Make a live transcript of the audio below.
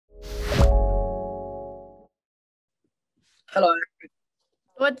Hello.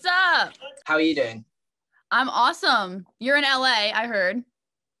 What's up? How are you doing? I'm awesome. You're in LA, I heard.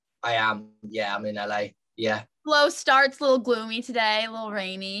 I am. Yeah, I'm in LA. Yeah. Slow start's a little gloomy today, a little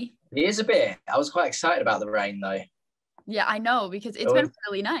rainy. It is a bit. I was quite excited about the rain though. Yeah, I know, because it's been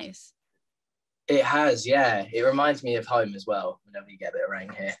really nice. It has, yeah. It reminds me of home as well, whenever you get a bit of rain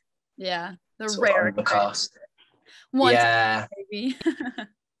here. Yeah, the Sort of rare overcast. once, Yeah. maybe.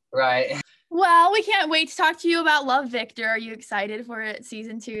 Right. Well, we can't wait to talk to you about Love, Victor. Are you excited for it,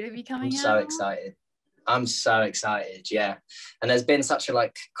 season 2 to be coming I'm out? so excited. I'm so excited, yeah. And there's been such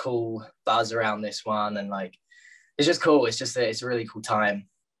a cool buzz around this one, and it's just cool. It's just it's a really cool time.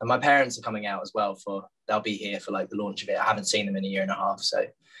 And my parents are coming out as well they'll be here for the launch of it. I haven't seen them in a year and a half, so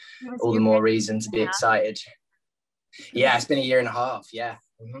all the more reason to be excited. Yeah, it's been a year and a half. Yeah.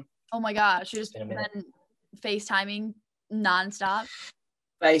 Mm-hmm. Oh my gosh, you've just been FaceTiming nonstop.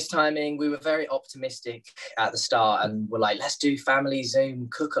 FaceTiming. We were very optimistic at the start, and we're like, let's do family Zoom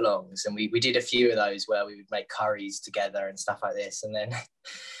cook-alongs, and we did a few of those where we would make curries together and stuff like this, and then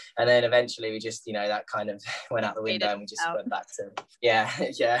eventually we just that kind of went out the window and we just went back to yeah.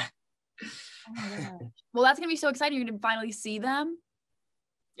 Oh my God. Well, that's gonna be so exciting. You're gonna finally see them.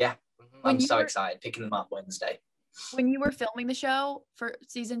 Yeah. I'm so excited, picking them up Wednesday. When you were filming the show for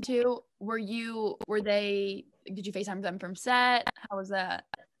season 2, did you FaceTime them from set? How was that?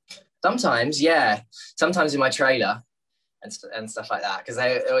 Sometimes, yeah. Sometimes in my trailer and stuff like that, because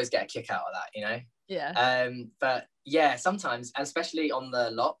they always get a kick out of that, Yeah. But yeah, sometimes, especially on the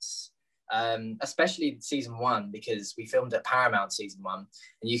lots, especially season 1, because we filmed at Paramount season 1,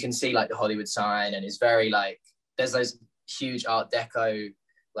 and you can see the Hollywood sign, and it's very there's those huge Art Deco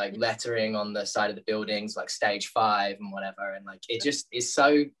lettering on the side of the buildings, stage 5 and whatever, and it just is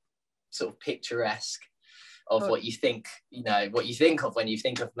so sort of picturesque of what you think of when you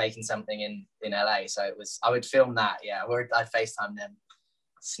think of making something in LA. So I would film that, yeah, or I'd FaceTime them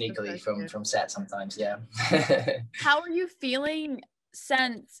sneakily from set sometimes, yeah. How are you feeling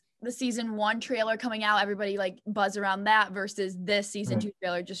since the season 1 trailer coming out, everybody buzz around that, versus this season 2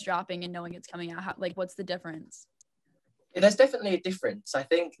 trailer just dropping and knowing it's coming out? What's the difference? There's definitely a difference, I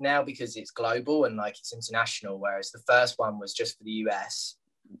think, now, because it's global and it's international, whereas the first one was just for the US.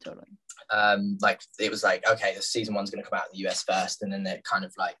 Totally. It was okay, the season 1's going to come out in the US first, and then it kind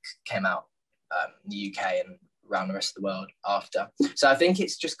of came out in the UK and around the rest of the world after. So I think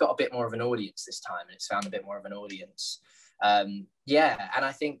it's just got a bit more of an audience this time, and it's found a bit more of an audience. Yeah, and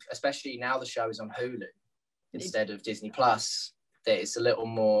I think especially now the show is on Hulu instead of Disney Plus, that it's a little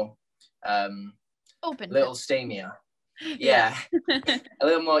more open, a little steamier. Yeah. A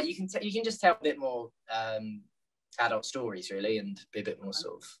little more. You can just tell a bit more adult stories, really, and be a bit more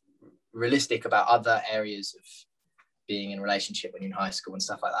sort of realistic about other areas of being in a relationship when you're in high school and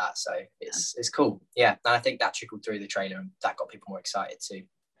stuff like that. So it's cool. Yeah, and I think that trickled through the trailer, and that got people more excited too.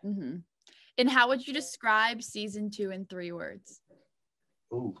 Mm-hmm. And how would you describe season 2 in 3 words?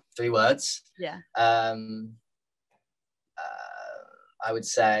 Ooh, 3 words. Yeah. I would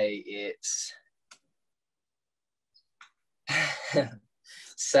say it's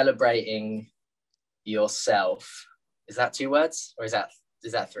celebrating yourself. Is that 2 words, or is that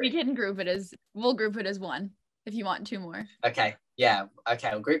 3? We'll group it as 1 if you want 2 more. Okay. Yeah. Okay.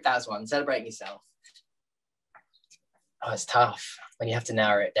 We'll group that as 1. Celebrating yourself. Oh, it's tough when you have to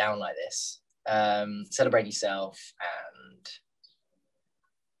narrow it down like this. Celebrate yourself. And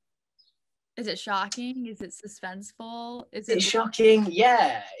is it shocking? Is it suspenseful? Is it shocking?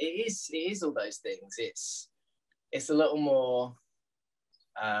 Yeah, it is. It is all those things. It's a little more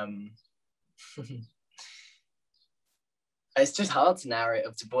it's just hard to narrow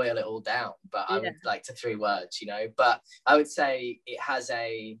it, to boil it all down, but I would to 3 words, but I would say it has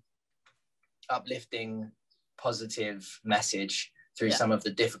a uplifting, positive message through some of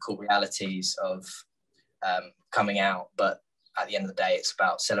the difficult realities of coming out, but at the end of the day, it's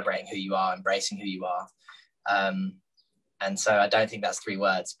about celebrating who you are, embracing who you are. And so I don't think that's 3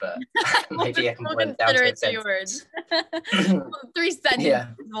 words, but maybe I can boil it down to 3 words. 3 sentences,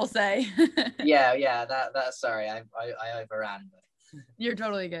 we'll say. yeah. That sorry, I overran. But. You're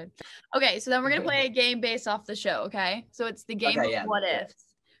totally good. Okay, so then we're gonna play a game based off the show. Okay, so it's the game of what ifs.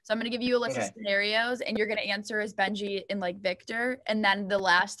 So I'm gonna give you a list of scenarios, and you're gonna answer as Benji and Victor, and then the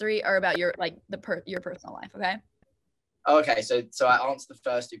last 3 are about your your personal life. Okay. Okay, so I answer the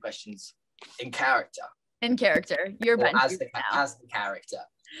first 2 questions in character. In character, you're Benji as the character.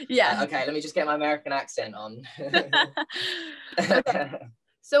 Yeah. Okay, let me just get my American accent on. Okay.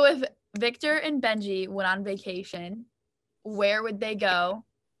 So if Victor and Benji went on vacation, where would they go,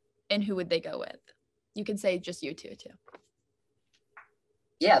 and who would they go with? You can say just you two too.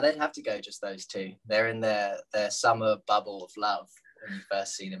 Yeah, they'd have to go just those two. They're in their summer bubble of love when you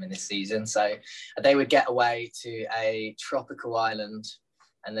first see them in this season. So they would get away to a tropical island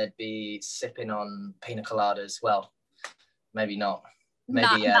and they'd be sipping on pina coladas. Well, maybe not.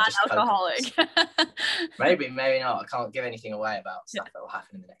 Maybe not just alcoholic. maybe not. I can't give anything away about stuff that will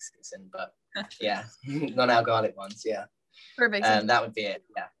happen in the next season, but yeah, non-alcoholic ones. Yeah, perfect. That would be it.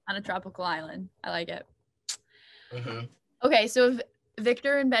 Yeah, on a tropical island. I like it. Mm-hmm. Okay, so if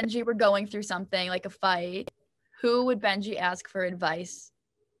Victor and Benji were going through something like a fight, who would Benji ask for advice?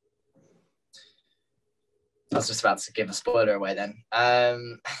 I was just about to give a spoiler away then.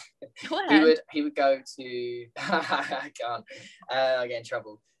 Go ahead. He would go to I can't I get in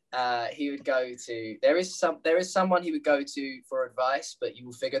trouble. He would go to there is someone he would go to for advice, but you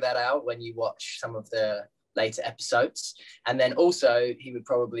will figure that out when you watch some of the later episodes. And then also he would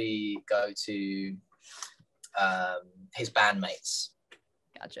probably go to his bandmates.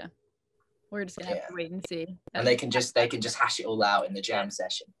 Gotcha. We're just gonna have to wait and see. And they can just hash it all out in the jam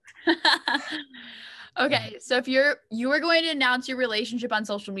session. Okay, so if you were going to announce your relationship on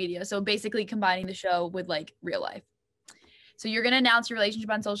social media, so basically combining the show with like real life. So you're gonna announce your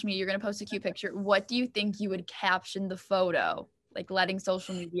relationship on social media, you're gonna post a cute picture. What do you think you would caption the photo? Like letting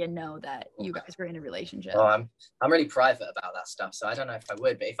social media know that you guys were in a relationship. Oh, I'm really private about that stuff, so I don't know if I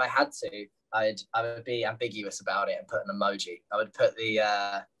would, but if I had to, I would be ambiguous about it and put an emoji. I would put the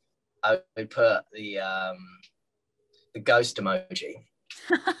ghost emoji.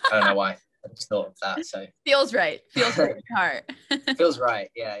 I don't know why. I just thought of that. So feels right in your heart. Feels right.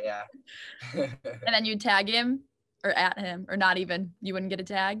 Yeah. And then you tag him or at him, or not even. You wouldn't get a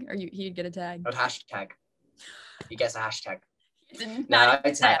tag, or he'd get a tag. I'd hashtag. He gets a hashtag. No,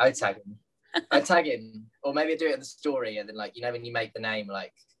 I tag him. I tag him, or maybe I do it in the story, and then like when you make the name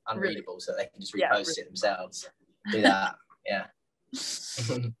like unreadable, so they can just repost it themselves. Do that. Yeah.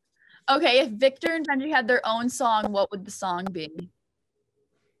 Okay, if Victor and Benji had their own song, what would the song be?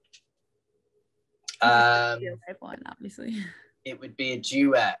 One, obviously. It would be a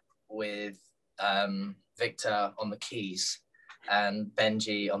duet with Victor on the keys and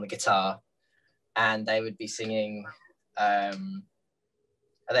Benji on the guitar, and they would be singing. Are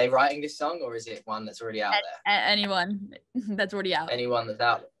they writing this song, or is it one that's already out there? Anyone that's already out. Anyone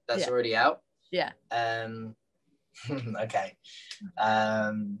that's already out. Yeah. Okay.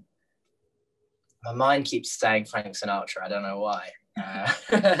 My mind keeps saying Frank Sinatra. I don't know why.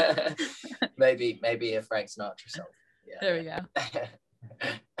 Maybe a Frank Sinatra song. Yeah. There we go.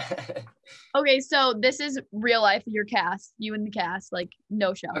 Okay, so this is real life. Your cast, you and the cast, like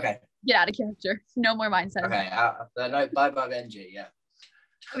no show. Okay. Get out of character. No more mindset. Okay. No, bye Benji. Yeah.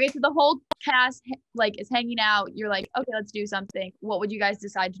 Okay, so the whole cast like is hanging out. You're like, okay, let's do something. What would you guys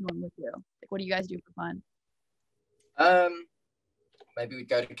decide to normally do? Like, what do you guys do for fun? Maybe we'd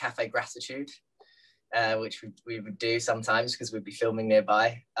go to Cafe Gratitude, which we would do sometimes because we'd be filming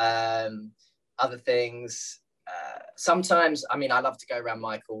nearby. Other things, sometimes, I mean, I love to go around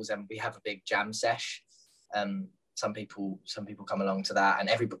Michael's and we have a big jam sesh. Some people come along to that, and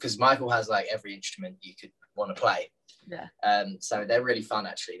because Michael has like every instrument you could want to play. Yeah. So they're really fun,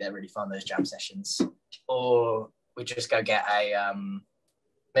 actually. They're really fun, those jam sessions. Or we just go get a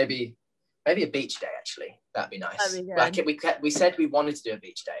maybe a beach day, actually. That'd be nice. That'd be good. Like we said we wanted to do a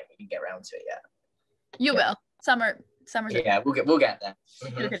beach day, and we didn't get around to it yet. You will. Summer. Yeah, we'll get there.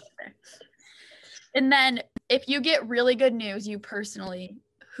 Mm-hmm. And then if you get really good news, you personally,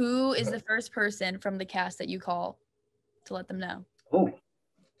 who is the first person from the cast that you call to let them know?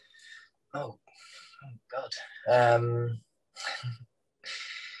 Oh God.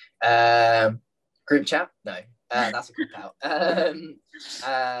 Group chat? No, that's a group out.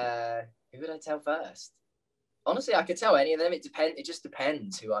 Who would I tell first? Honestly, I could tell any of them. It just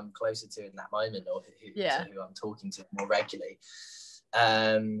depends who I'm closer to in that moment, or who I'm talking to more regularly.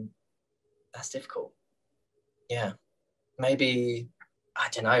 That's difficult. Yeah, maybe, I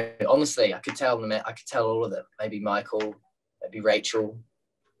don't know. Honestly, I could tell all of them. Maybe Michael, maybe Rachel,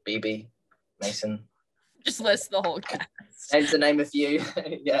 BB, Mason. Just list the whole cast. And to name a few.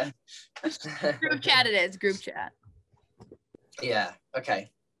 Yeah. Group chat it is. Group chat. Yeah.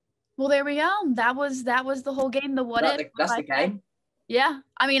 Okay. Well, there we go. That was the whole game. The what if. That's the game. Yeah.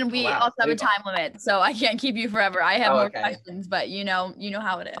 I mean, we also have a time limit, so I can't keep you forever. I have more questions, but you know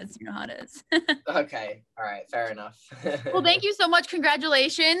how it is. You know how it is. Okay. All right. Fair enough. Well, thank you so much.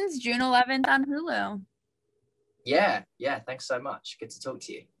 Congratulations. June 11th on Hulu. Yeah. Thanks so much. Good to talk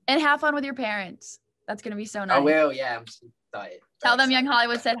to you. And have fun with your parents. That's going to be so nice. I will. Yeah. I'm so excited. Tell them Young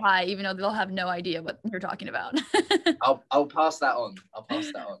Hollywood said hi, even though they'll have no idea what you're talking about. I'll pass that on.